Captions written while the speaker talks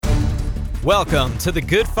Welcome to the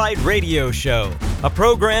Good Fight Radio Show, a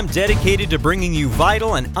program dedicated to bringing you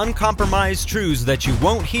vital and uncompromised truths that you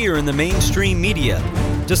won't hear in the mainstream media,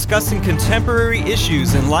 discussing contemporary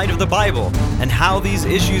issues in light of the Bible and how these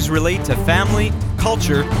issues relate to family,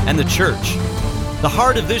 culture, and the church. The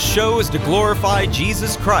heart of this show is to glorify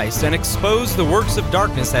Jesus Christ and expose the works of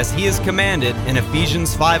darkness as He is commanded in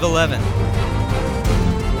Ephesians 5:11.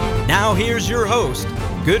 Now here's your host,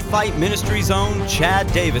 Good Fight Ministries' own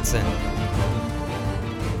Chad Davidson.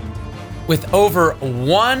 With over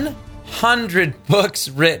 100 books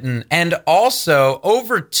written and also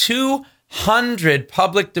over 200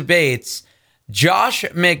 public debates, Josh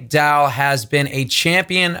McDowell has been a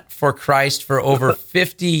champion for Christ for over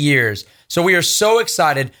 50 years. So we are so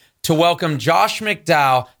excited to welcome Josh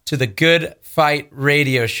McDowell to the Good Fight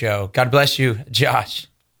Radio Show. God bless you, Josh.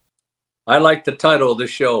 I like the title of the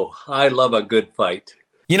show. I love a good fight.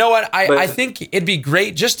 You know what? I think it'd be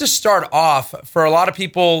great just to start off for a lot of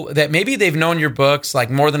people that maybe they've known your books, like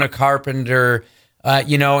More Than a Carpenter,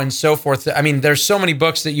 and so forth. I mean, there's so many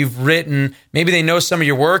books that you've written. Maybe they know some of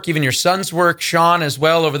your work, even your son's work, Sean, as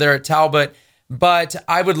well, over there at Talbot. But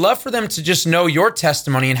I would love for them to just know your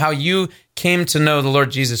testimony and how you came to know the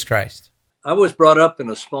Lord Jesus Christ. I was brought up in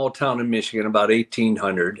a small town in Michigan, about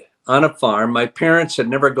 1800, on a farm. My parents had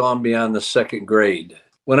never gone beyond the second grade.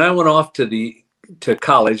 When I went off to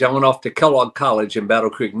college, I went off to Kellogg College in Battle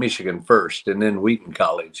Creek, Michigan first, and then Wheaton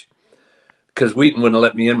College, because Wheaton wouldn't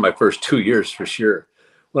let me in my first 2 years for sure.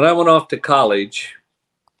 When I went off to college,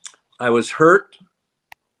 I was hurt,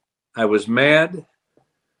 I was mad,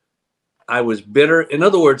 I was bitter. In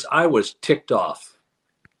other words, I was ticked off.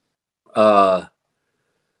 I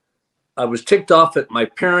was ticked off at my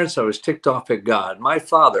parents. I was ticked off at God. My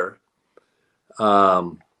father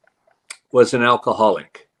was an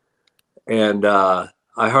alcoholic. And I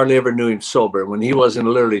hardly ever knew him sober. When he wasn't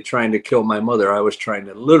literally trying to kill my mother, I was trying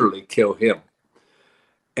to literally kill him.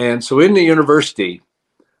 And so in the university,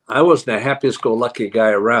 I wasn't the happiest-go-lucky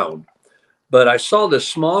guy around. But I saw this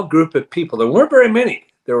small group of people. There weren't very many.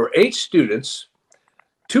 There were 8 students,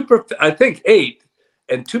 eight,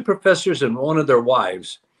 and 2 professors and one of their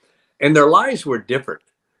wives. And their lives were different.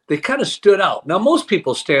 They kind of stood out. Now, most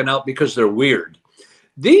people stand out because they're weird.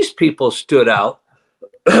 These people stood out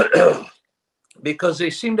because they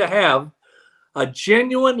seem to have a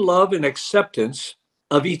genuine love and acceptance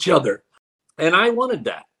of each other. And I wanted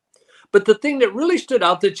that. But the thing that really stood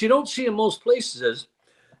out that you don't see in most places is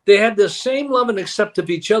they had the same love and accept of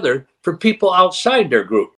each other for people outside their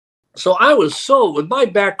group. So with my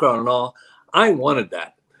background and all, I wanted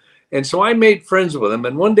that. And so I made friends with them.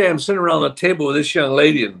 And one day I'm sitting around the table with this young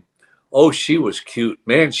lady, and oh, she was cute.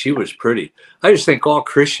 Man, she was pretty. I just think all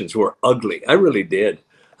Christians were ugly. I really did.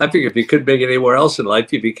 I figured if you couldn't make it anywhere else in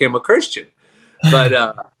life, you became a Christian.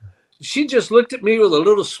 But she just looked at me with a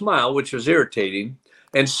little smile, which was irritating,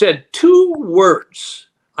 and said 2 words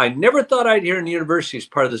I never thought I'd hear in the university as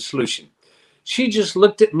part of the solution. She just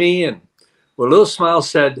looked at me and with a little smile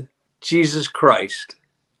said, Jesus Christ.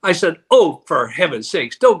 I said, oh, for heaven's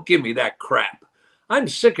sakes, don't give me that crap. I'm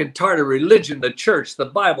sick and tired of religion, the church, the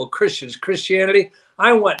Bible, Christians, Christianity.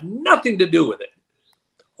 I want nothing to do with it.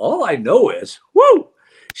 All I know is,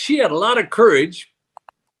 she had a lot of courage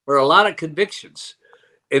or a lot of convictions.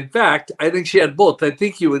 In fact, I think she had both. I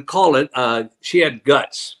think you would call it, she had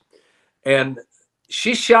guts. And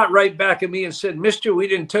she shot right back at me and said, Mister, we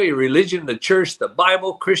didn't tell you religion, the church, the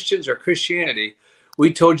Bible, Christians, or Christianity.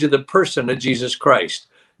 We told you the person of Jesus Christ.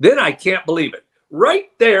 Then I can't believe it.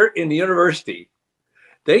 Right there in the university,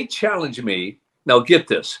 they challenged me, now get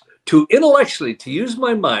this, to intellectually, to use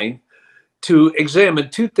my mind, to examine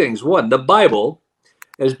 2 things. One, the Bible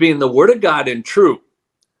as being the Word of God and true.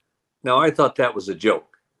 Now, I thought that was a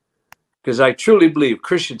joke, because I truly believe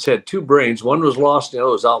Christians had 2 brains. One was lost, and the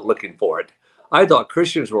other was out looking for it. I thought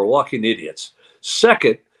Christians were walking idiots.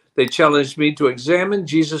 Second, they challenged me to examine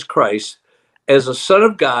Jesus Christ as a Son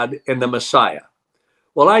of God and the Messiah.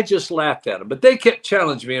 Well, I just laughed at them, but they kept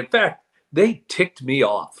challenging me. In fact, they ticked me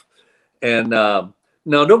off. And now,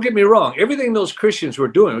 don't get me wrong. Everything those Christians were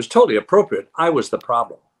doing was totally appropriate. I was the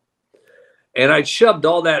problem. And I shoved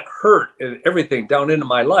all that hurt and everything down into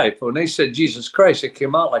my life. When they said Jesus Christ, it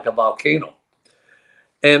came out like a volcano.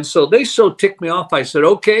 And so they so ticked me off, I said,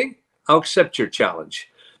 okay, I'll accept your challenge.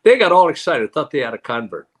 They got all excited, thought they had a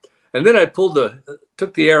convert. And then I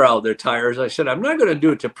took the air out of their tires. I said, I'm not going to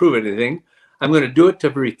do it to prove anything. I'm going to do it to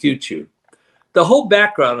refute you. The whole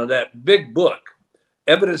background of that big book,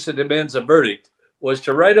 Evidence That Demands a Verdict, was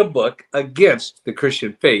to write a book against the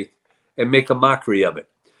Christian faith and make a mockery of it.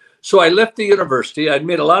 So I left the university. I'd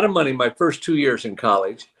made a lot of money my first 2 years in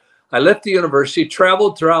college. I left the university,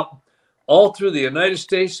 traveled throughout all through the United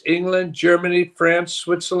States, England, Germany, France,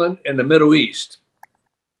 Switzerland, and the Middle East,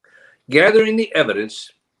 gathering the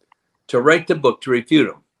evidence to write the book to refute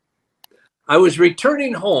them. I was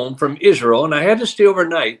returning home from Israel, and I had to stay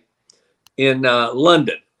overnight in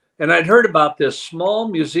London. And I'd heard about this small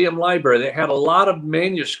museum library that had a lot of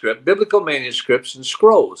biblical manuscripts and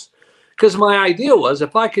scrolls. Because my idea was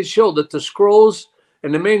if I could show that the scrolls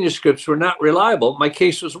and the manuscripts were not reliable, my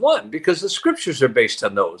case was won because the scriptures are based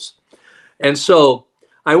on those. And so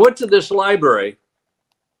I went to this library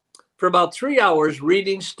for about 3 hours,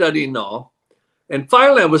 reading, studying all. And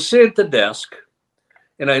finally, I was sitting at the desk,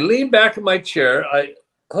 and I leaned back in my chair. I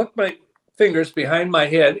hooked my fingers behind my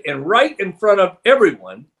head, and right in front of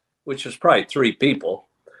everyone, which was probably 3 people,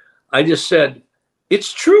 I just said,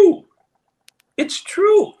 "It's true. It's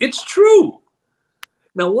true. It's true."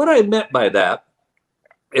 Now, what I meant by that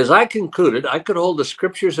is I concluded I could hold the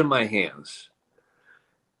scriptures in my hands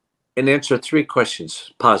and answer 3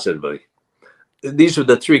 questions positively. These are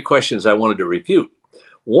the 3 questions I wanted to refute.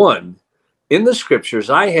 1, in the scriptures,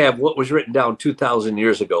 I have what was written down 2,000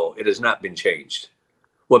 years ago. It has not been changed.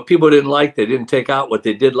 What people didn't like, they didn't take out. What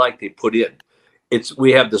they did like, they put in.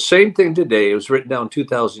 We have the same thing today. It was written down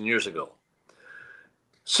 2,000 years ago.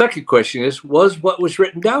 Second question is, was what was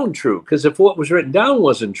written down true? Because if what was written down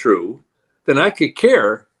wasn't true, then I could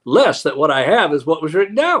care less that what I have is what was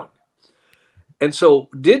written down. And so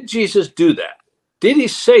did Jesus do that? Did he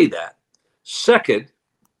say that? Second,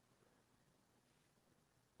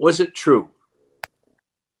 was it true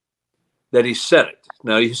that he said it?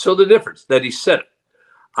 Now you saw the difference, that he said it.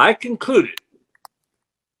 I concluded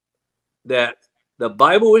that the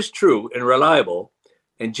Bible is true and reliable,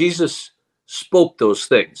 and Jesus spoke those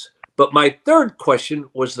things. But my third question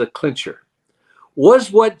was the clincher.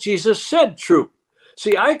 Was what Jesus said true?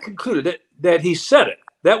 See, I concluded that he said it.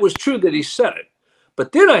 That was true that he said it.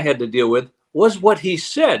 But then I had to deal with, was what he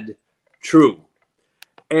said true?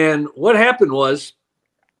 And what happened was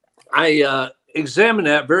I examined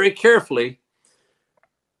that very carefully,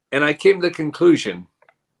 and I came to the conclusion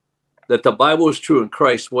that the Bible is true and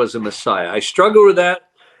Christ was the Messiah. I struggled with that.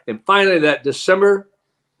 And finally, that December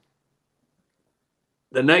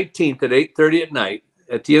the 19th at 8:30 at night,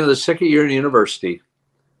 at the end of the second year in university,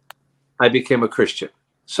 I became a Christian.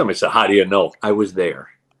 Somebody said, "How do you know?" I was there.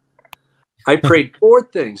 I prayed 4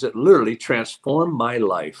 things that literally transformed my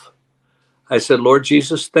life. I said, "Lord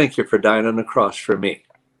Jesus, thank you for dying on the cross for me."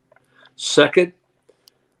 Second,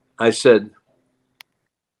 I said,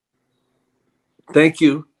 "Thank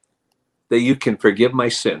you that you can forgive my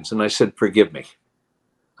sins." And I said, "Forgive me."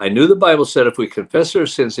 I knew the Bible said if we confess our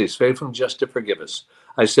sins, he's faithful and just to forgive us.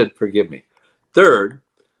 I said, "Forgive me." Third,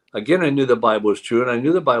 again, I knew the Bible was true, and I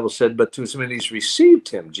knew the Bible said, but to as many as received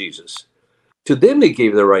him, Jesus, to them he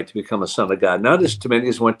gave the right to become a son of God. Not as to many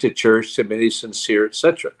as went to church, to many sincere,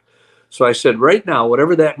 etc. So I said, right now,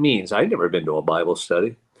 whatever that means, I'd never been to a Bible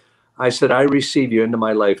study. I said, I receive you into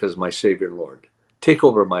my life as my Savior and Lord. Take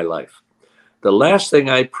over my life. The last thing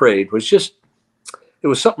I prayed was it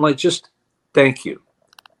was something like just thank you.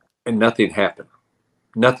 And nothing happened.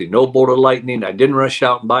 Nothing. No bolt of lightning. I didn't rush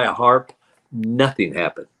out and buy a harp. Nothing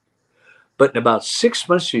happened. But in about 6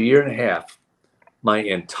 months to a year and a half, my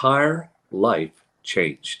entire life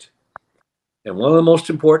changed. And one of the most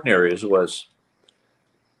important areas was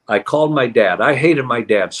I called my dad. I hated my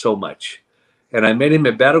dad so much. And I met him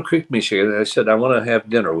at Battle Creek, Michigan. And I said, "I want to have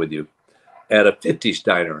dinner with you at a 50s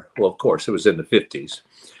diner." Well, of course, it was in the 50s.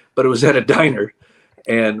 But it was at a diner.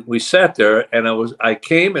 And we sat there, and I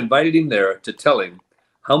invited him there to tell him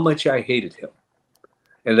how much I hated him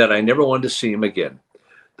and that I never wanted to see him again.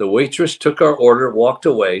 The waitress took our order, walked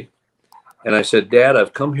away, and I said, "Dad,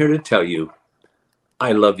 I've come here to tell you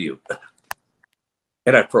I love you."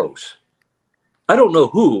 And I froze. I don't know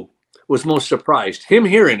who was most surprised, him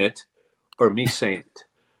hearing it or me saying it.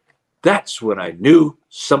 That's when I knew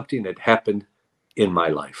something had happened in my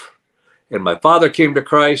life. And my father came to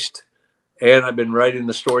Christ, and I've been writing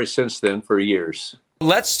the story since then for years.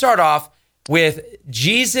 Let's start off with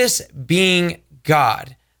Jesus being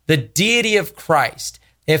God, the deity of Christ.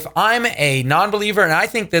 If I'm a non-believer, and I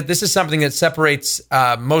think that this is something that separates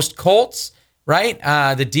most cults, right?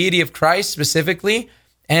 The deity of Christ specifically.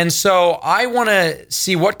 And so I want to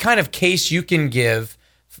see what kind of case you can give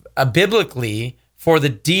biblically for the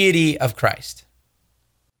deity of Christ.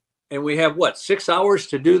 And we have, 6 hours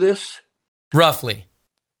to do this? Roughly.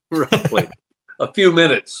 Roughly. A few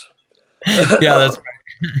minutes. Yeah, that's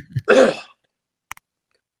right.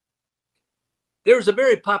 There was a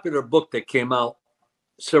very popular book that came out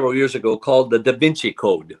several years ago called The Da Vinci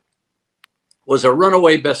Code. It was a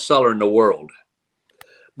runaway bestseller in the world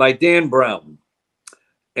by Dan Brown.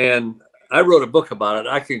 And I wrote a book about it.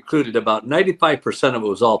 I concluded about 95% of it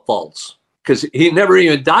was all false because he never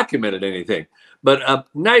even documented anything. But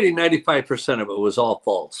 95% of it was all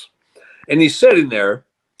false. And he said in there,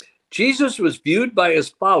 Jesus was viewed by his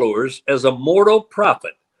followers as a mortal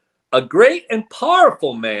prophet, a great and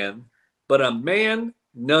powerful man, but a man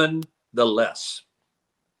nonetheless.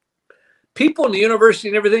 People in the university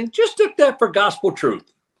and everything just took that for gospel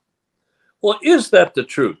truth. Well, is that the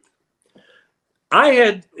truth? I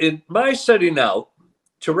had, in my setting out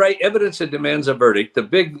to write Evidence That Demands a Verdict, the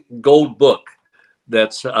big gold book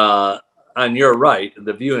that's on your right,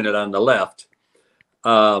 the viewing it on the left,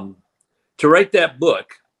 to write that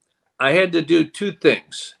book, I had to do two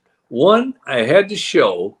things. One, I wanted to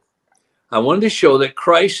show that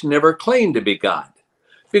Christ never claimed to be God.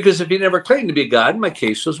 Because if he never claimed to be God, my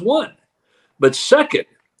case was won. But second,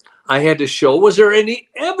 I had to show, was there any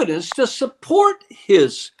evidence to support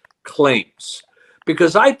his claims?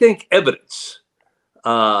 Because I think evidence,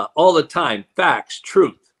 all the time, facts,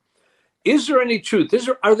 truth. Is there any truth?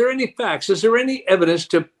 Are there any facts? Is there any evidence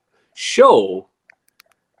to show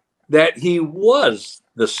that he was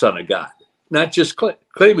the Son of God, not just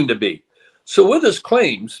claiming to be? So with his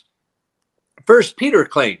claims, first Peter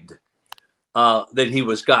claimed that he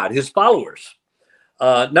was God, his followers.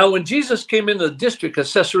 Now, when Jesus came into the district of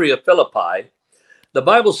Caesarea Philippi, the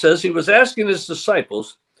Bible says he was asking his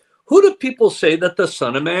disciples, who do people say that the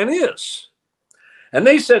Son of Man is? And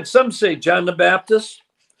they said, some say John the Baptist,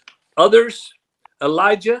 others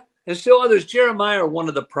Elijah, and still others Jeremiah or one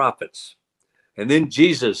of the prophets. And then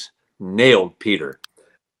Jesus nailed Peter.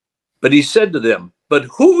 But he said to them, but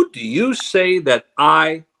who do you say that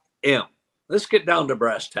I am? Let's get down to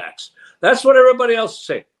brass tacks. That's what everybody else is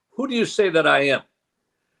saying. Who do you say that I am?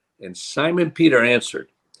 And Simon Peter answered,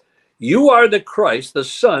 you are the Christ, the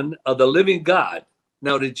Son of the living God.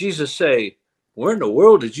 Now, did Jesus say, where in the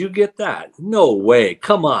world did you get that? No way.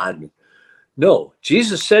 Come on. No,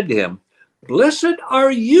 Jesus said to him, blessed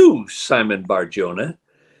are you, Simon Bar-Jonah,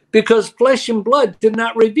 because flesh and blood did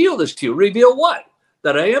not reveal this to you. Reveal what?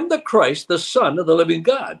 That I am the Christ, the Son of the living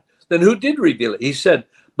God. Then who did reveal it? He said,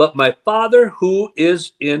 but my Father who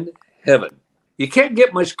is in heaven. You can't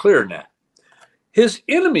get much clearer than that. His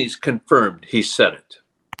enemies confirmed he said it.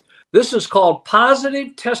 This is called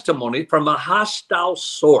positive testimony from a hostile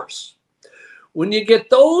source. When you get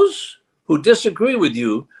those who disagree with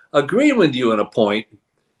you, agreeing with you on a point,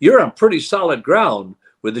 you're on pretty solid ground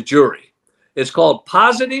with the jury. It's called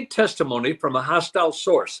positive testimony from a hostile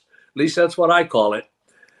source. At least that's what I call it.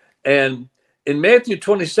 And in Matthew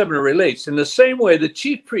 27, it relates, in the same way, the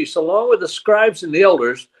chief priests, along with the scribes and the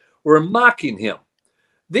elders, were mocking him.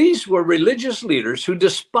 These were religious leaders who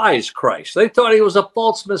despised Christ. They thought he was a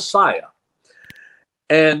false Messiah.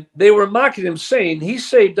 And they were mocking him, saying, he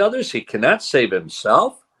saved others, he cannot save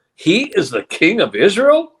himself. He is the King of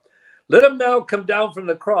Israel. Let him now come down from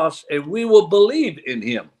the cross, and we will believe in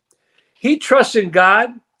him. He trusts in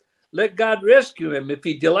God. Let God rescue him if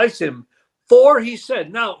he delights him. For he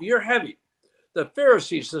said, now you're heavy. The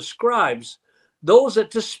Pharisees, the scribes, those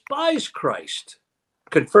that despise Christ,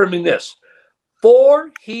 confirming this.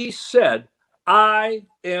 For he said, I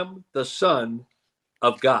am the Son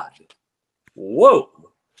of God. Whoa.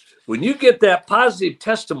 When you get that positive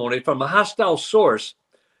testimony from a hostile source,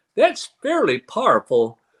 that's fairly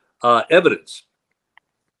powerful evidence.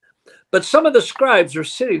 But some of the scribes are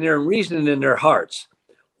sitting there and reasoning in their hearts.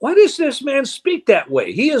 Why does this man speak that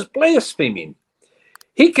way? He is blaspheming.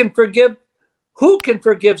 He can forgive. Who can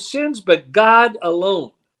forgive sins but God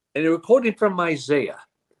alone? And they're quoting from Isaiah,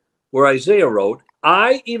 where Isaiah wrote,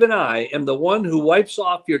 I, even I, am the one who wipes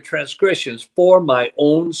off your transgressions for my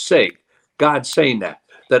own sake. God saying that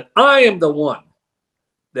I am the one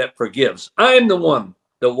that forgives. I am the one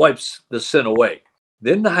that wipes the sin away.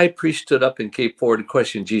 Then the high priest stood up and came forward and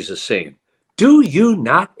questioned Jesus, saying, do you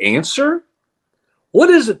not answer? What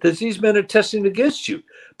is it that these men are testing against you?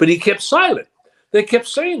 But he kept silent. They kept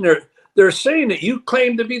saying, they're saying that you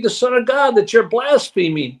claim to be the Son of God, that you're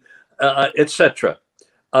blaspheming, etc.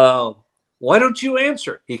 Why don't you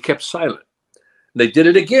answer? He kept silent. They did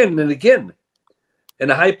it again and again. And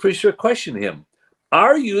the high priest questioned him,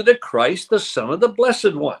 are you the Christ, the Son of the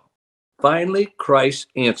Blessed One? Finally, Christ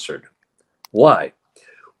answered. Why?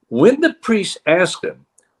 When the priest asked him,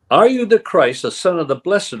 are you the Christ, the Son of the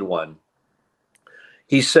Blessed One?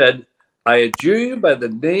 He said, I adjure you by the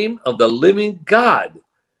name of the living God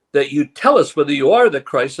that you tell us whether you are the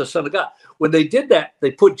Christ, the Son of God. When they did that,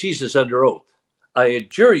 they put Jesus under oath. I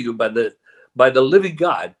adjure you by the living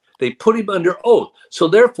God. They put him under oath. So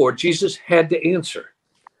therefore, Jesus had to answer.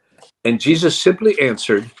 And Jesus simply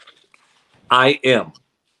answered, I am.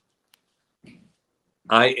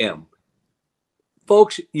 I am.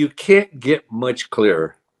 Folks, you can't get much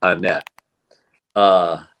clearer on that.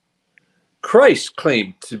 Christ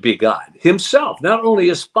claimed to be God himself, not only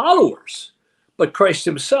his followers, but Christ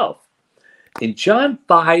himself. In John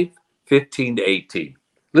 5:15-18,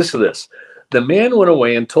 listen to this. The man went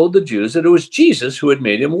away and told the Jews that it was Jesus who had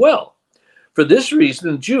made him well. For this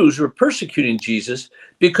reason, the Jews were persecuting Jesus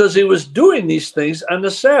because he was doing these things on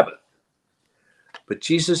the Sabbath. But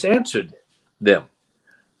Jesus answered them,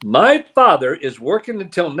 my Father is working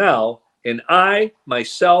until now, and I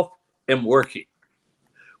myself am working.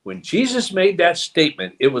 When Jesus made that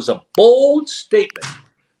statement, it was a bold statement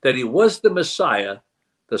that he was the Messiah,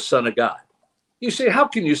 the Son of God. You say, how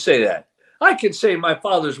can you say that? I can say my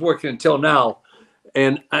Father's working until now,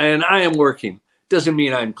 and I am working. Doesn't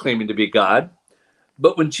mean I'm claiming to be God.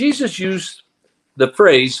 But when Jesus used the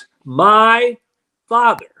phrase, my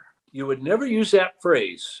Father, you would never use that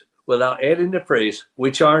phrase without adding the phrase,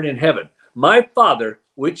 which art in heaven. My Father,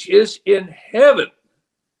 which is in heaven,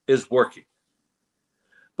 is working.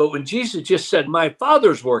 But when Jesus just said, my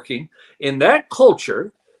Father's working, in that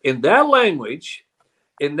culture, in that language,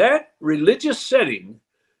 in that religious setting,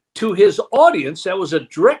 to his audience, that was a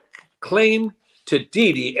direct claim to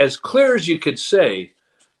deity, as clear as you could say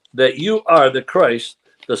that you are the Christ,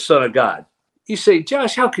 the Son of God. You say,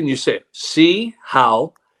 Josh, how can you say it? See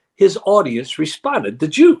how his audience responded, the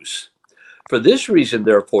Jews. For this reason,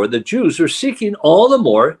 therefore, the Jews are seeking all the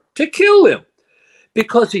more to kill him,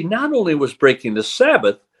 because he not only was breaking the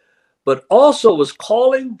Sabbath, but also was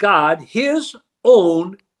calling God his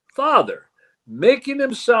own Father, making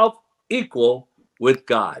himself equal with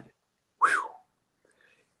God. Whew.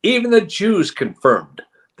 Even the Jews confirmed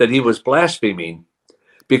that he was blaspheming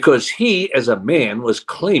because he, as a man, was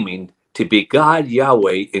claiming to be God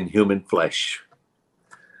Yahweh in human flesh.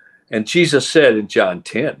 And Jesus said in John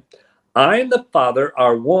 10, I and the Father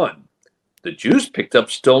are one. The Jews picked up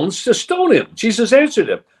stones to stone him. Jesus answered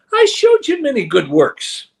them, I showed you many good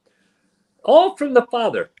works, all from the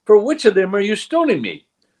Father. For which of them are you stoning me?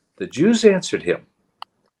 The Jews answered him,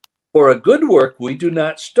 for a good work we do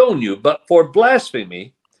not stone you, but for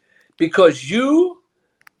blasphemy, because you,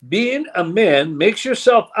 being a man, makes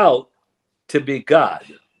yourself out to be God.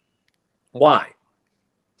 Why?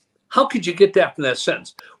 How could you get that from that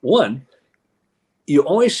sentence? One, you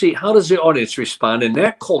always see, how does the audience respond in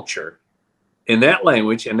that culture, in that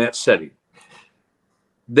language, in that setting?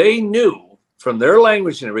 They knew from their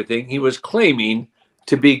language and everything, he was claiming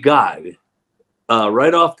to be God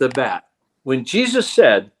right off the bat. When Jesus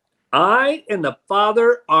said, I and the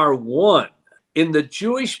Father are one, in the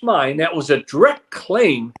Jewish mind, that was a direct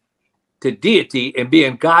claim to deity and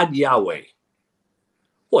being God Yahweh.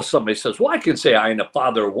 Well, somebody says, well, I can say I and the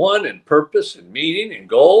Father are one in purpose and meaning and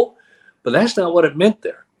goal, but that's not what it meant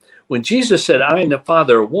there. When Jesus said, I and the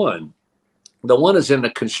Father are one, the one is in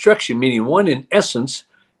the construction, meaning one in essence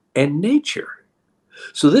and nature.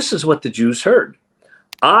 So this is what the Jews heard.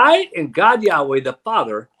 I and God Yahweh, the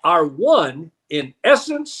Father, are one in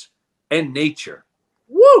essence and nature.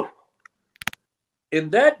 Woo! In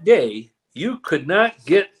that day, you could not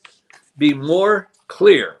be more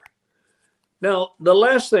clear. Now, the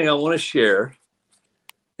last thing I want to share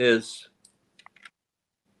is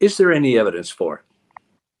there any evidence for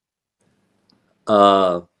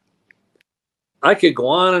it? I could go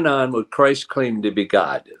on and on with Christ claiming to be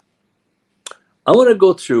God. I want to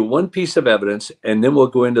go through one piece of evidence, and then we'll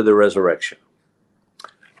go into the resurrection.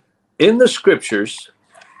 In the scriptures,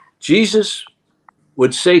 Jesus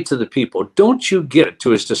would say to the people, don't you get it,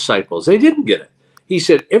 to his disciples. They didn't get it. He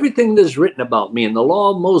said, everything that is written about me in the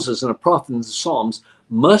law of Moses and the prophets and the Psalms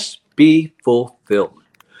must be fulfilled.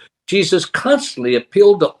 Jesus constantly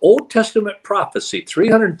appealed to Old Testament prophecy,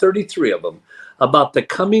 333 of them, about the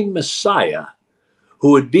coming Messiah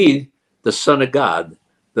who would be the Son of God,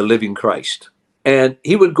 the living Christ. And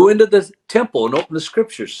he would go into the temple and open the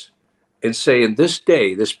scriptures and say, in this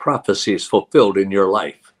day, this prophecy is fulfilled in your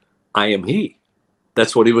life. I am he.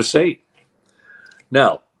 That's what he was saying.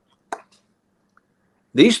 Now,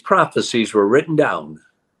 these prophecies were written down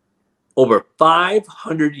over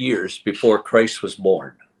 500 years before Christ was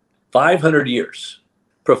born. 500 years.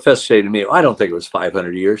 Professors say to me, I don't think it was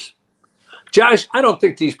 500 years. Josh, I don't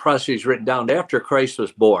think these prophecies written down after Christ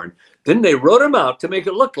was born. Then they wrote them out to make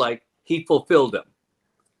it look like he fulfilled them.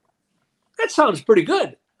 That sounds pretty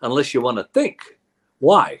good, unless you want to think.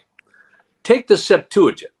 Why? Take the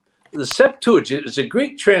Septuagint. The Septuagint is a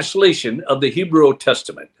Greek translation of the Hebrew Old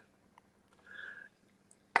Testament.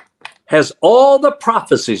 Has all the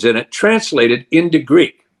prophecies in it translated into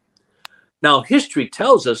Greek. Now, history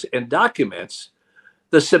tells us and documents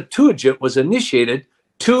the Septuagint was initiated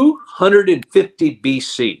 250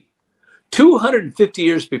 BC. 250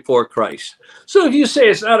 years before Christ. So if you say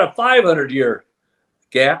it's not a 500-year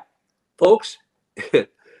gap, folks,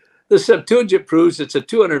 the Septuagint proves it's a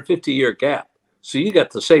 250-year gap. So you got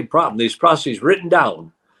the same problem. These prophecies written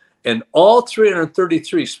down, and all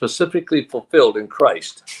 333 specifically fulfilled in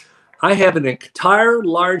Christ. I have an entire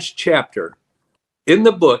large chapter in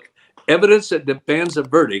the book, Evidence That Demands a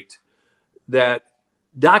Verdict, that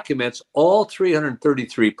documents all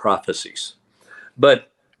 333 prophecies.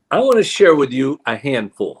 But I want to share with you a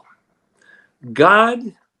handful. God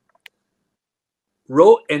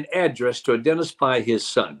wrote an address to identify his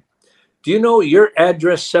son. Do you know your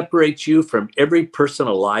address separates you from every person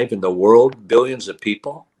alive in the world, billions of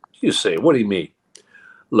people? You say, what do you mean?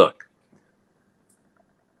 Look,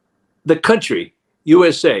 the country,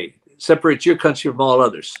 USA, separates your country from all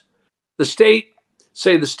others. The state,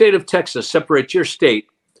 say the state of Texas, separates your state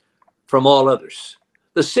from all others.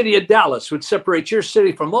 The city of Dallas would separate your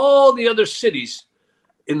city from all the other cities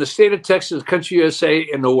in the state of Texas, country USA,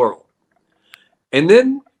 and the world. And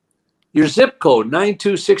then your zip code,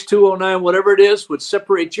 926209, whatever it is, would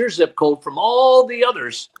separate your zip code from all the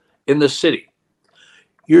others in the city.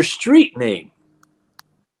 Your street name,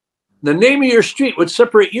 the name of your street would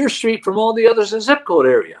separate your street from all the others in the zip code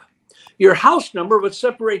area. Your house number would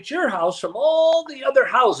separate your house from all the other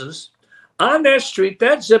houses on that street,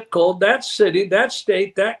 that zip code, that city, that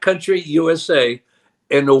state, that country, USA,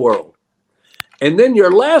 and the world. And then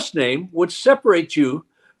your last name would separate you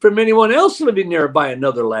from anyone else living there by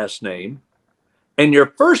another last name. And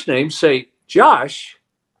your first name, say Josh,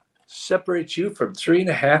 separates you from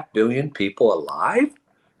 3.5 billion people alive.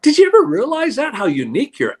 Did you ever realize that, how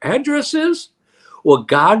unique your address is? Well,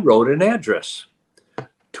 God wrote an address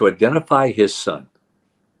to identify his son.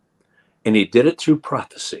 And he did it through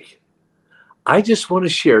prophecy. I just want to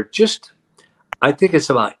share I think it's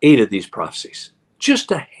about 8 of these prophecies, just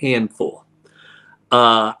a handful.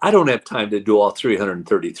 I don't have time to do all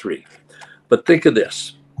 333, but think of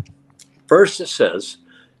this. First, it says,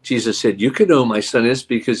 Jesus said, you can know who my son is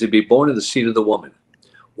because he'd be born of the seed of the woman.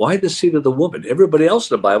 Why the seed of the woman? Everybody else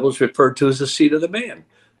in the Bible is referred to as the seed of the man,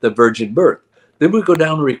 the virgin birth. Then we go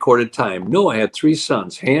down to recorded time. Noah had 3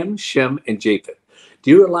 sons, Ham, Shem, and Japheth. Do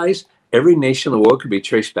you realize every nation in the world could be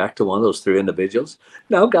traced back to one of those 3 individuals?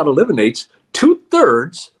 Now God eliminates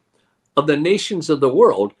 2/3 of the nations of the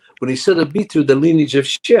world when he said it'd be through the lineage of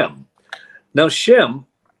Shem. Now Shem,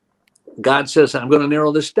 God says, I'm going to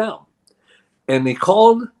narrow this down. And he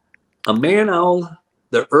called a man out,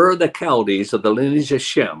 the Ur of the Chaldees of the lineage of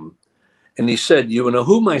Shem. And he said, you will know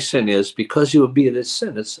who my son is because you will be a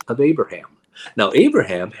descendant of Abraham. Now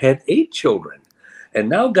Abraham had 8 children. And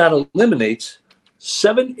now God eliminates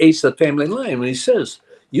 7/8 of the family line when he says,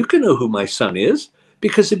 you can know who my son is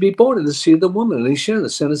because he'd be born in the seed of the woman, and he shall the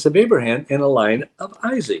descendants of Abraham and a line of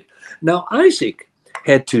Isaac. Now Isaac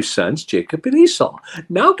had 2 sons, Jacob and Esau.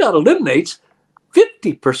 Now God eliminates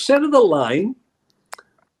 50% of the line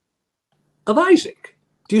of Isaac.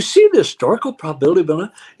 Do you see the historical probability of it?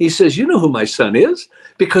 He says, you know who my son is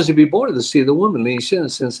because he'd be born of the seed of the woman, and he shall the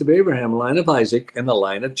descendants of Abraham, a line of Isaac and a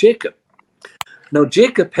line of Jacob. Now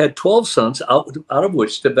Jacob had 12 sons, out of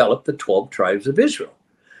which developed the 12 tribes of Israel.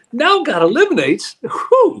 Now God eliminates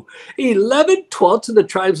 11/12 of the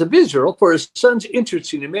tribes of Israel for his son's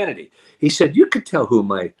interest in humanity. He said, you could tell who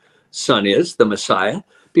my son is, the Messiah,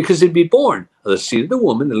 because he'd be born of the seed of the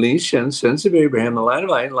woman, the lineage of the sons of Abraham, the line of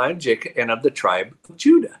Isaac, the line of Jacob, and of the tribe of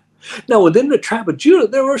Judah. Now within the tribe of Judah,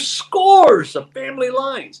 there were scores of family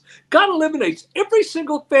lines. God eliminates every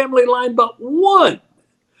single family line but one.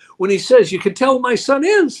 When he says, you can tell who my son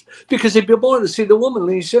is, because he'd be born to see the woman,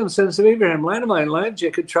 lineage of the sons of Abraham, line of Isaac, line of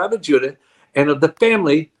Jacob, tribe of Judah, and of the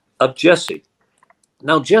family of Jesse.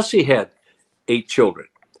 Now Jesse had 8 children.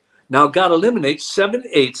 Now God eliminates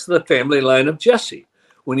 7/8 of the family line of Jesse.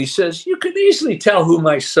 When he says, you can easily tell who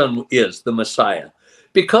my son is, the Messiah,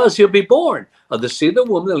 because he'll be born of the seed of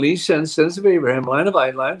the woman, the lineage of the sons of Abraham, line of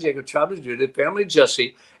Isaac, line of Jacob, tribe of Judah, family of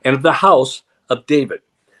Jesse, and of the house of David.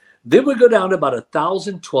 Then we go down to about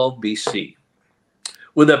 1012 BC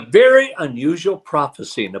with a very unusual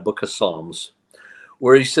prophecy in the book of Psalms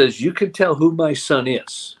where he says, you can tell who my son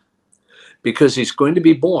is because he's going to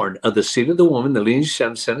be born of the seed of the woman, the lineage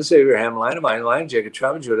of the sons of Abraham, line of Isaac, line of Jacob,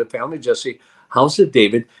 tribe of Judah, family of Jesse, house of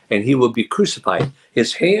David, and he will be crucified.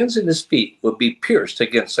 His hands and his feet will be pierced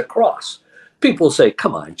against the cross. People say,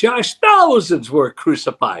 come on, Josh, thousands were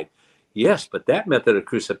crucified. Yes, but that method of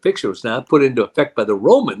crucifixion was not put into effect by the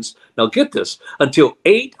Romans, now get this, until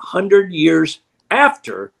 800 years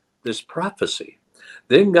after this prophecy.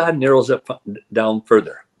 Then God narrows it down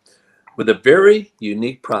further with a very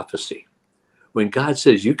unique prophecy when God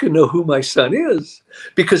says, you can know who my son is,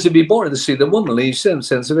 because he'd be born to see the woman, lineage,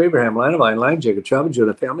 sons of Abraham, line of Isaac, line of Jacob, tribe of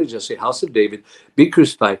Judah, family of Jesse, house of David, be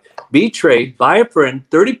crucified, betrayed, by a friend,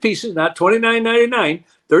 30 pieces, not $29.99,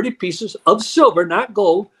 30 pieces of silver, not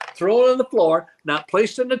gold, thrown on the floor, not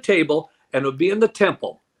placed on the table, and it will be in the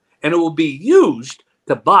temple. And it will be used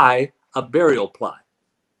to buy a burial plot.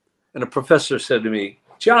 And a professor said to me,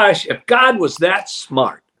 Josh, if God was that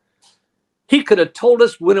smart, he could have told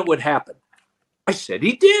us when it would happen. I said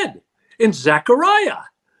he did in Zechariah,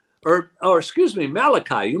 or excuse me,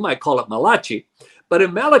 Malachi. You might call it Malachi. But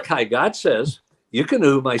in Malachi, God says, you can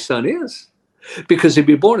know who my son is, because he'd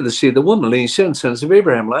be born of the seed of the woman, lineage, sons of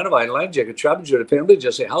Abraham, line of Isaac, line of Jacob, tribe of Judah, family of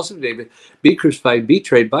Jesse, house of David, be crucified,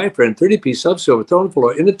 betrayed, by a friend, 30 pieces of silver, thrown on the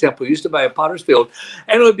floor in the temple, used to buy a potter's field,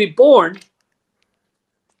 and it would be born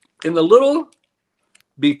in the little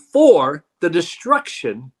before the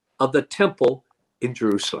destruction of the temple in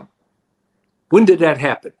Jerusalem. When did that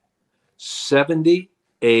happen? 70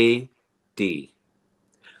 A.D.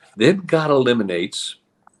 Then God eliminates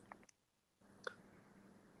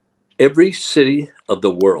every city of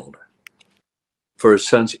the world for his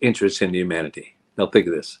son's interest in humanity. Now think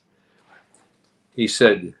of this. He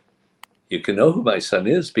said, you can know who my son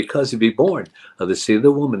is, because he'll be born of the seed of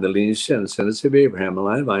the woman, the lineage of descendants of Abraham, the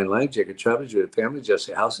line of Isaac, line of Jacob, tribe of Judah, family of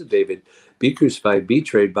Jesse, house of David, be crucified,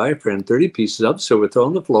 betrayed, by a friend, 30 pieces of silver, thrown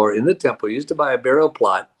on the floor in the temple, used to buy a burial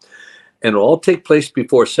plot, and it'll all take place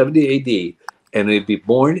before 70 A.D., and he'll be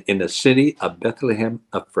born in the city of Bethlehem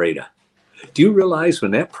Ephratah. Do you realize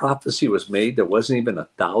when that prophecy was made, there wasn't even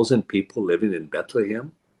 1,000 people living in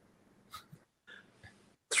Bethlehem?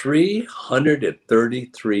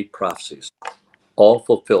 333 prophecies, all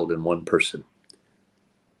fulfilled in one person.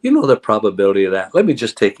 You know the probability of that? Let me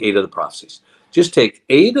just take 8 of the prophecies. Just take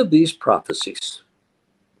 8 of these prophecies,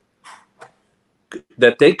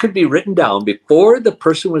 that they could be written down before the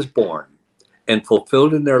person was born and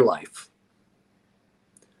fulfilled in their life.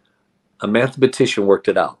 A mathematician worked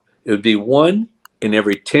it out. It would be 1 in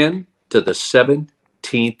every 10 to the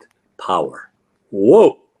 17th power.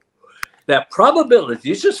 Whoa! That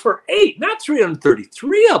probability is just for 8, not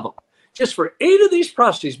 333 of them. Just for 8 of these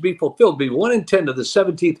prophecies be fulfilled, be 1 in 10 to the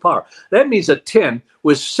 17th power. That means a 10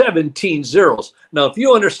 with 17 zeros. Now, if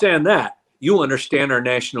you understand that, you understand our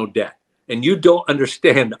national debt. And you don't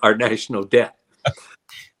understand our national debt.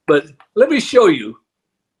 But let me show you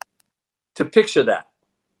to picture that.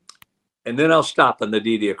 And then I'll stop on the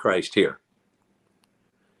deity of Christ here.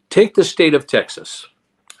 Take the state of Texas.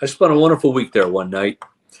 I spent a wonderful week there one night.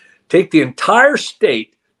 Take the entire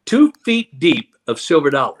state 2 feet deep of silver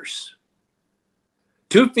dollars.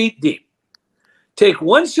 2 feet deep. Take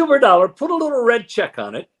 1 silver dollar, put a little red check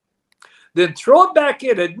on it, then throw it back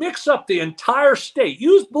in and mix up the entire state.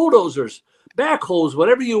 Use bulldozers, backhoes,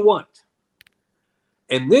 whatever you want.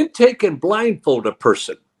 And then take and blindfold a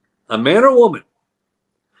person, a man or woman,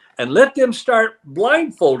 and let them start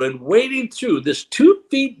blindfolded wading through this 2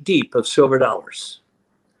 feet deep of silver dollars.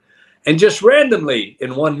 And just randomly,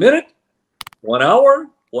 in 1 minute, 1 hour,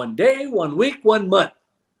 1 day, 1 week, 1 month,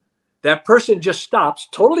 that person just stops,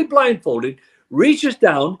 totally blindfolded, reaches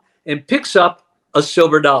down and picks up a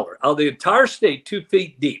silver dollar out of the entire state 2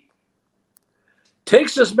 feet deep.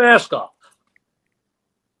 Takes his mask off.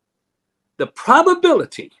 The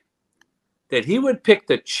probability that he would pick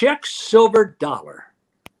the checked silver dollar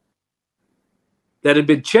that had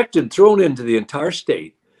been checked and thrown into the entire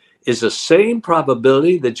state is the same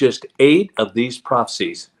probability that just 8 of these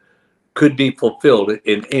prophecies could be fulfilled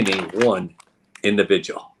in any one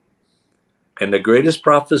individual. And the greatest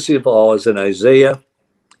prophecy of all is in Ezekiel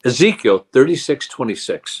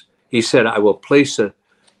 36:26. He said, I will place a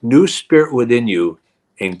new spirit within you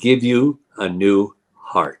and give you a new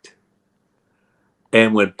heart.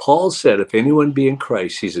 And when Paul said, if anyone be in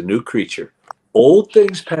Christ, he's a new creature. Old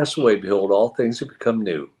things pass away, behold, all things have become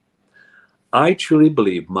new. I truly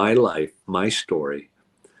believe my life, my story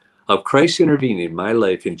of Christ intervening in my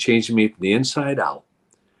life and changing me from the inside out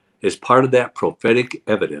is part of that prophetic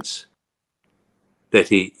evidence that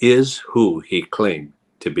he is who he claimed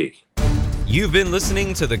to be. You've been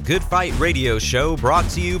listening to the Good Fight Radio Show, brought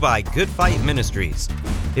to you by Good Fight Ministries.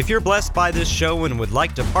 If you're blessed by this show and would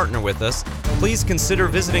like to partner with us, please consider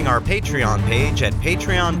visiting our Patreon page at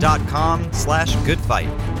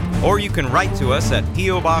patreon.com/goodfight. Or you can write to us at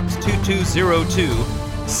P.O. Box 2202,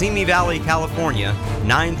 Simi Valley, California,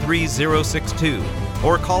 93062.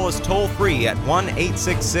 Or call us toll-free at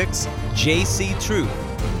 1-866-JC-TRUTH.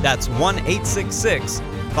 That's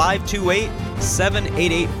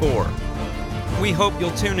 1-866-528-7884. We hope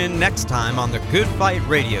you'll tune in next time on the Good Fight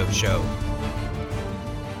Radio Show.